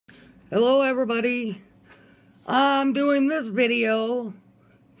Hello everybody, I'm doing this video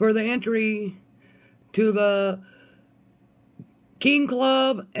for the entry to the King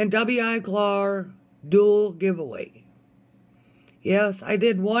Club and W.I. Clark duel giveaway. Yes, I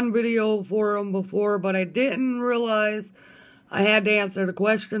did one video for them before, but I didn't realize I had to answer the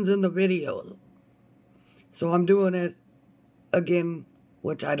questions in the video. So I'm doing it again,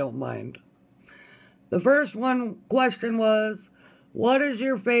 which I don't mind. The first question was, what is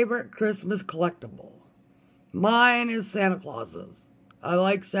your favorite Christmas collectible? Mine is Santa Clauses. I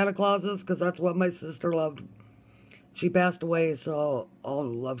like Santa Clauses because that's what my sister loved. She passed away, so I'll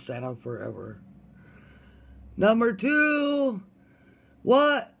love Santa forever. Number 2,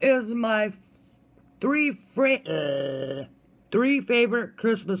 what is my three favorite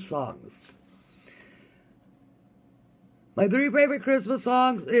Christmas songs? My 3 favorite Christmas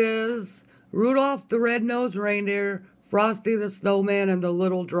songs is Rudolph the Red-Nosed Reindeer, Frosty the Snowman, and the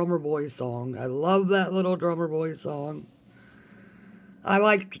Little Drummer Boy song. I love that Little Drummer Boy song. I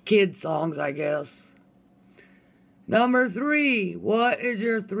like kid songs, I guess. Number 3, what is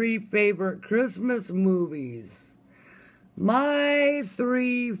your 3 favorite Christmas movies? My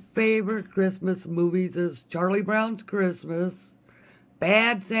 3 favorite Christmas movies is Charlie Brown's Christmas,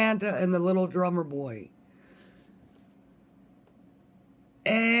 Bad Santa, and the Little Drummer Boy.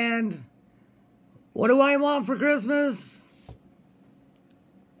 And what do I want for Christmas?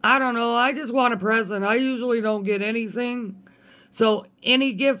 I don't know. I just want a present. I usually don't get anything. So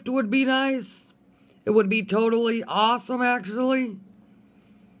any gift would be nice. It would be totally awesome, actually.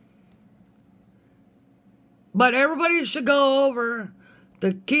 But everybody should go over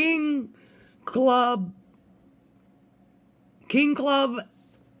the King Club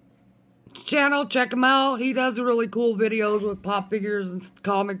channel. Check him out. He does really cool videos with pop figures and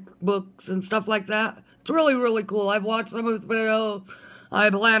comic books and stuff like that. It's really, really cool. I've watched some of his videos. I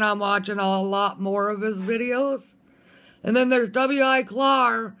plan on watching a lot more of his videos. And then there's W.I.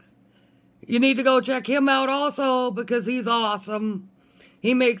 Clark. You need to go check him out also because he's awesome.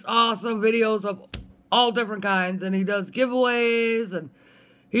 He makes awesome videos of all different kinds, and he does giveaways, and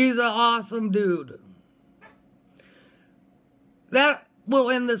he's an awesome dude. That will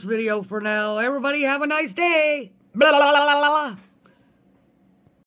end this video for now. Everybody have a nice day. Blah, blah, blah, blah, blah.